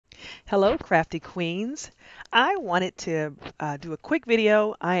Hello, crafty queens. I wanted to do a quick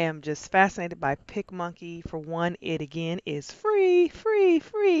video. I am just fascinated by Pic Monkey. For one, it again is free, free,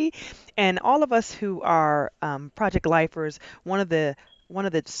 free. And all of us who are project lifers, one of the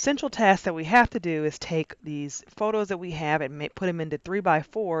central tasks that we have to do is take these photos that we have and put them into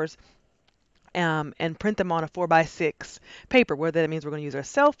 3x4s and print them on a 4x6 paper, whether that means we're going to use our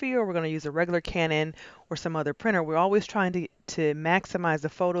selfie or we're going to use a regular Canon or some other printer. We're always trying to maximize the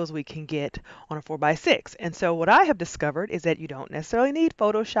photos we can get on a 4x6. And so what I have discovered is that you don't necessarily need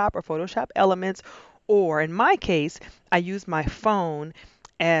Photoshop or Photoshop elements, or in my case, I use my phone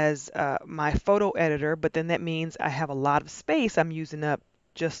as my photo editor, but then that means I have a lot of space I'm using up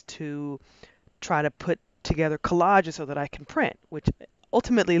just to try to put together collages so that I can print, which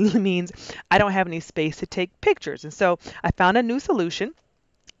ultimately means I don't have any space to take pictures. And so I found a new solution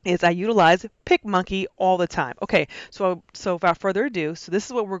is I utilize Pic Monkey all the time. Okay, so without further ado, so this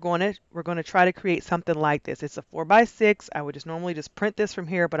is what we're going to try to create something like this. It's a 4x6. I would just normally just print this from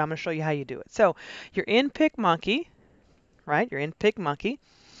here, but I'm going to show you how you do it. So you're in Pic Monkey, right? You're in Pic Monkey,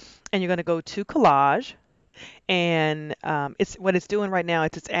 and you're going to go to Collage, and it's what it's doing right now.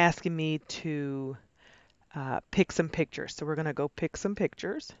 It's asking me to pick some pictures. So we're going to go pick some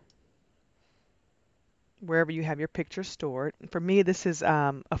pictures wherever you have your pictures stored. And for me, this is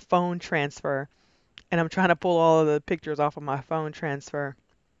a phone transfer, and I'm trying to pull all of the pictures off of my phone transfer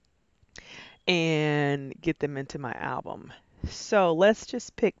and get them into my album. So let's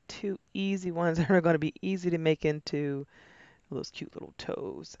just pick two easy ones that are going to be easy to make into those cute little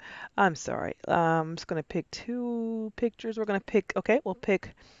toes. I'm sorry. I'm just going to pick two pictures. We're going to pick, okay, we'll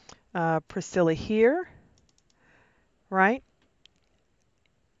pick Priscilla here, right?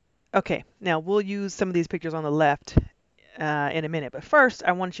 Okay, now we'll use some of these pictures on the left in a minute, but first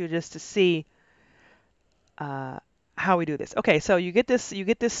I want you just to see how we do this. Okay, so you get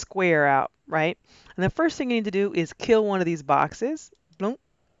this square out, right? And the first thing you need to do is kill one of these boxes. Bloom.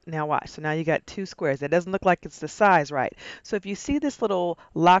 Now watch. So now you got two squares. That doesn't look like it's the size right. So if you see this little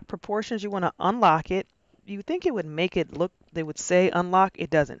lock proportions, you want to unlock it. You think it would make it look, they would say unlock. It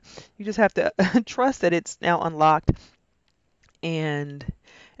doesn't. You just have to trust that it's now unlocked, and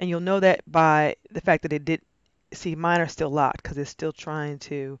you'll know that by the fact that it did. See, mine are still locked because it's still trying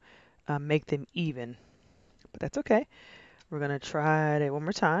to make them even, but that's okay. We're gonna try it one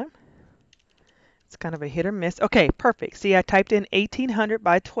more time. It's kind of a hit or miss. Okay, perfect. See, I typed in 1800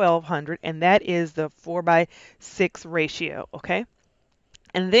 by 1200, and that is the 4x6 ratio. Okay,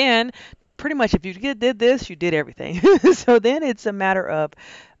 and then pretty much if you did this, you did everything. So then it's a matter of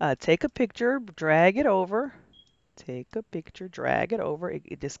take a picture, drag it over. Take a picture, drag it over.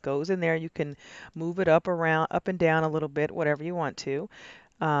 It just goes in there. You can move it up, around, up and down a little bit, whatever you want to.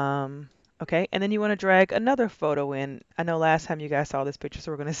 Okay, and then you want to drag another photo in. I know last time you guys saw this picture,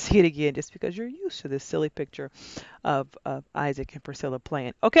 so we're going to see it again just because you're used to this silly picture of Isaac and Priscilla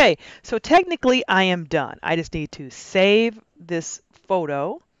playing. Okay, so technically I am done. I just need to save this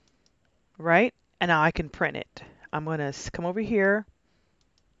photo, right? And now I can print it. I'm going to come over here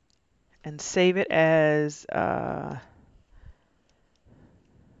and save it as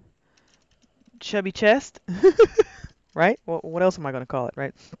chubby chest, right? Well, what else am I going to call it,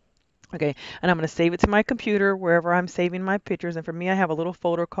 right? Okay, and I'm going to save it to my computer wherever I'm saving my pictures. And for me, I have a little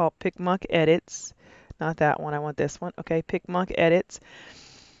folder called Pic Monkey Edits. Not that one, I want this one. Okay, Pic Monkey Edits.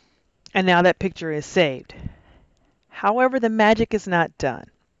 And now that picture is saved. However, the magic is not done.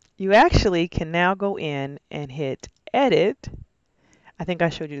 You actually can now go in and hit Edit. I think I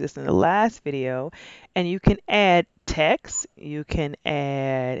showed you this in the last video, and you can add text. You can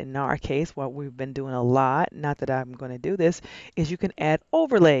add, in our case, what we've been doing a lot, not that I'm going to do this, is you can add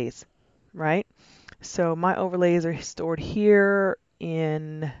overlays, right? So my overlays are stored here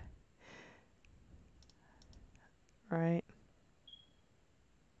in, right?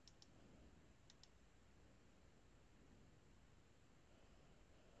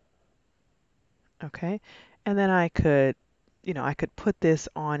 Okay, and then I could, I could put this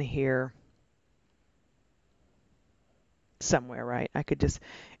on here somewhere, right? I could just,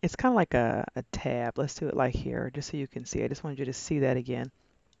 it's kind of like a tab. Let's do it like here, just so you can see. I just wanted you to see that again.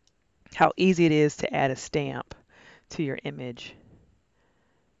 How easy it is to add a stamp to your image.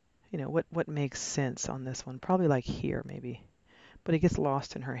 What makes sense on this one? Probably like here, maybe. But it gets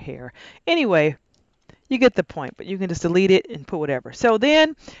lost in her hair. Anyway, you get the point, but you can just delete it and put whatever. So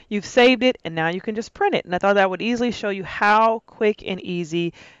then you've saved it, and now you can just print it. And I thought that would easily show you how quick and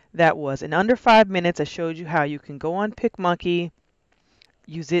easy that was. In under 5 minutes, I showed you how you can go on Pic Monkey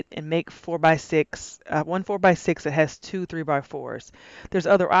use it and make 4x6, one 4x6 that has two 3x4s. There's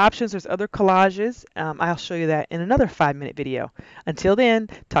other options, there's other collages. I'll show you that in another 5-minute video. Until then,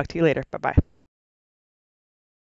 talk to you later. Bye bye.